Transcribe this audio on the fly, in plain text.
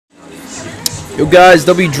Yo guys,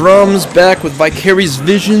 wdrumz back with Vicarious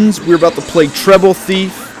Visions. We're about to play Treble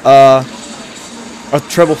Theft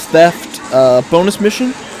Bonus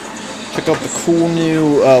Mission. Check out the cool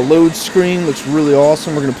new load screen. Looks really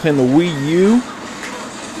awesome. We're gonna play on the Wii U.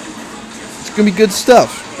 It's gonna be good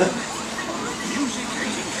stuff.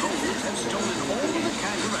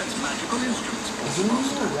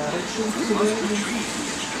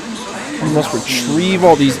 We must retrieve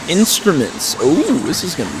all these instruments. Oh, this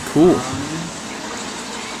is gonna be cool.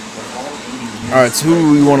 Alright, so who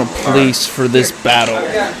do we want to place for this battle?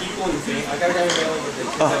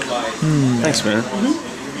 Thanks, man.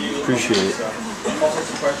 Appreciate it. I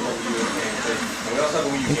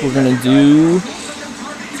think we're gonna do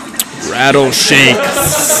Rattle Shake.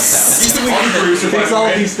 Fix all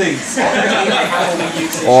these things.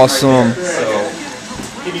 Awesome.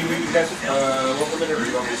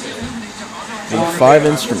 And 5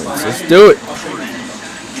 instruments. Let's do it.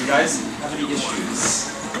 You guys have any issues?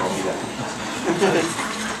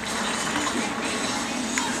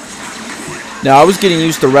 Now, I was getting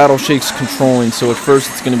used to Rattle Shake's controlling, so at first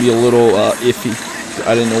it's going to be a little iffy.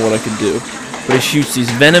 I didn't know what I could do. But it shoots these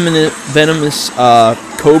venomous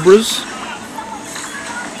cobras.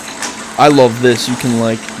 I love this. You can,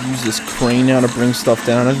 like, use this crane now to bring stuff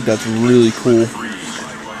down. I think that's really cool.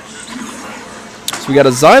 So we got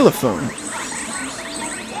a xylophone.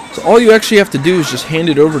 So all you actually have to do is just hand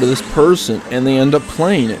it over to this person, and they end up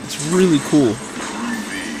playing it. It's really cool.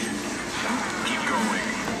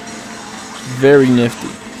 Very nifty.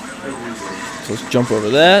 So let's jump over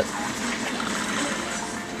that.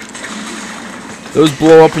 Those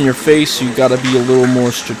blow up in your face, so you gotta be a little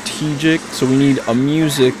more strategic. So we need a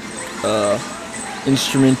music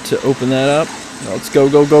instrument to open that up. Now let's go,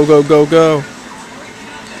 go, go, go, go, go.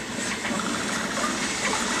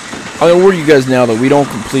 I'll warn you guys now that we don't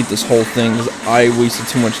complete this whole thing because I wasted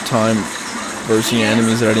too much time versing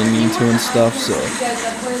enemies that I didn't mean to and stuff. So,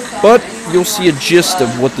 but you'll see a gist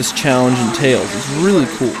of what this challenge entails. It's really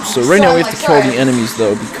cool. So right now we have to kill the enemies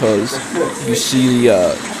though, because you see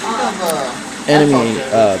the enemy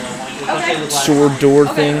sword door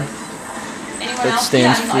thing that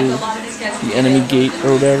stands for the enemy gate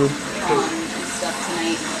or whatever.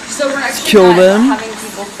 Let's kill them.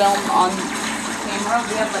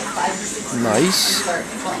 Nice.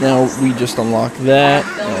 Now we just unlock that.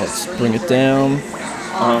 Now let's bring it down. We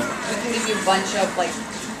can give you a bunch of, like,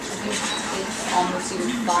 it's almost even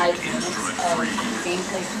 5 minutes of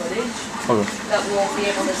gameplay footage that we'll be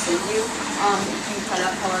able to send you. You can cut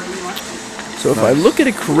up however you want to. So if I look at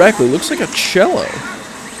it correctly, it looks like a cello.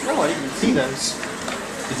 Oh, I didn't even see those.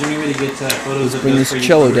 Is there any way to get photos of Bring this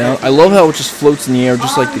cello down. I love how it just floats in the air,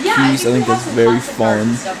 just like the keys. I think that's very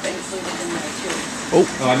fun. Oh,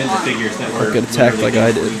 I meant the figures that were get attacked like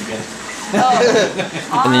I did.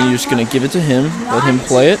 And then you're just gonna give it to him, let him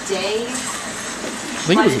play it. I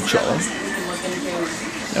think it was a cello.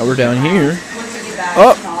 Now we're down here.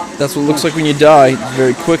 Oh, that's what it looks like when you die. It's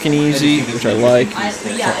very quick and easy, which I like. It's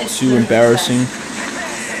not too embarrassing.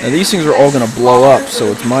 Now these things are all gonna blow up, so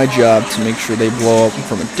it's my job to make sure they blow up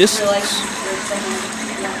from a distance.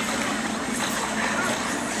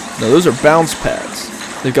 Now those are bounce pads.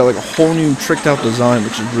 They've got like a whole new tricked out design,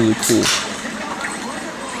 which is really cool.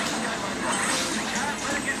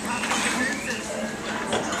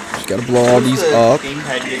 Just gotta blow all these up.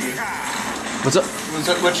 What's up?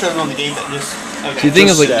 What showed on the game that just... Okay. See, the thing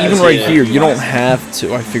is, like, even right here, you don't have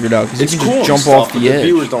to, I figured out, because you can just jump off the edge.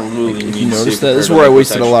 If you notice that, this is where I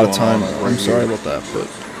wasted a lot of time. I'm sorry about that, but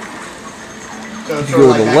if you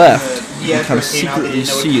go to the left, you can kind of secretly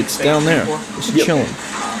see it's down there. Just chilling.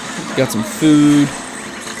 Got some food.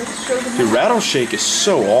 Dude, Rattle Shake is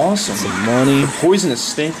so awesome. Some money. The poisonous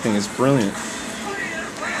stink thing is brilliant.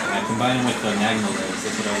 I combine them with the Magnum rays,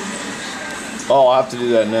 that's what I would do. Oh, I'll have to do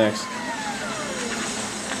that next.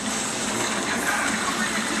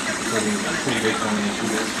 Pretty great combination.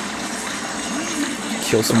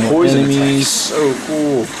 Kill some more enemies. So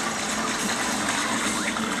cool.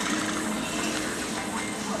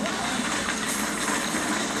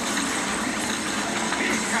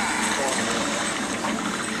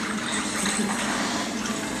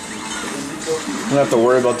 I don't have to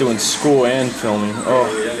worry about doing school and filming. Oh.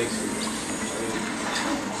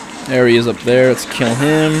 There he is up there. Let's kill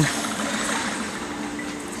him.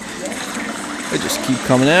 They just keep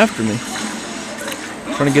coming after me.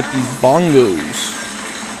 I'm trying to get these bongos.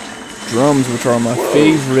 Drums, which are my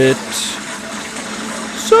favorite.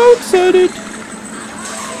 So excited.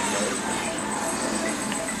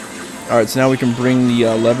 Alright, so now we can bring the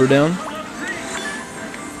lever down.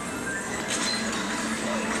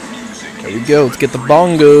 There we go. Let's get the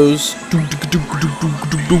bongos.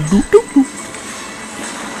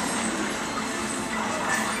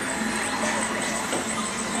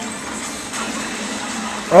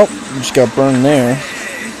 Oh, we just got burned there.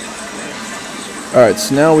 Alright,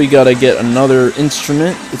 so now we gotta get another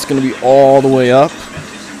instrument. It's gonna be all the way up.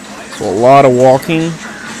 So a lot of walking.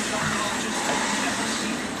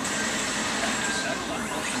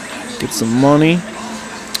 Get some money.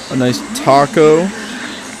 A nice taco.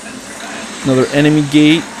 Another enemy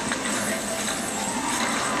gate.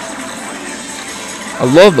 I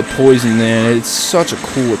love the poison there. It's such a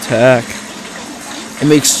cool attack. It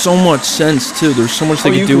makes so much sense too. There's so much they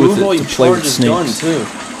can do with it to play with snakes.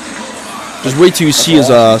 Just wait till you see his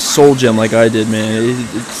soul gem like I did, man.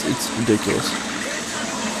 It's ridiculous.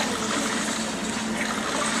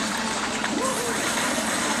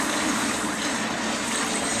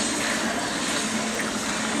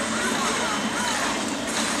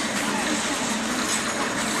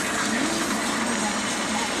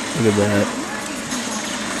 Look at that.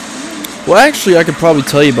 Well, actually, I could probably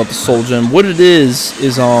tell you about the soul gem. What it is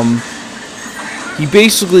he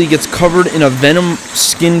basically gets covered in a venom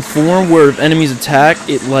skin form where if enemies attack,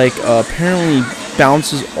 it like apparently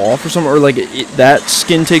bounces off or something, or like that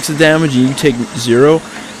skin takes the damage and you take 0.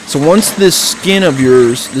 So once this skin of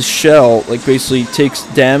yours, this shell, like basically takes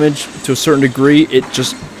damage to a certain degree, it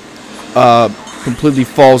just completely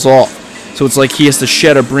falls off. So it's like he has to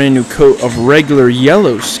shed a brand new coat of regular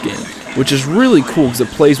yellow skin, which is really cool because it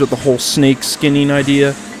plays with the whole snake skinning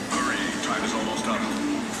idea.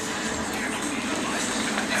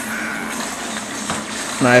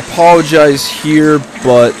 And I apologize here,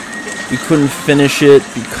 but we couldn't finish it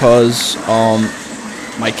because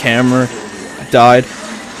my camera died.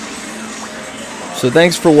 So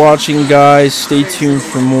thanks for watching, guys. Stay tuned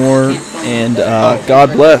for more, and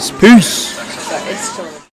God bless. Peace!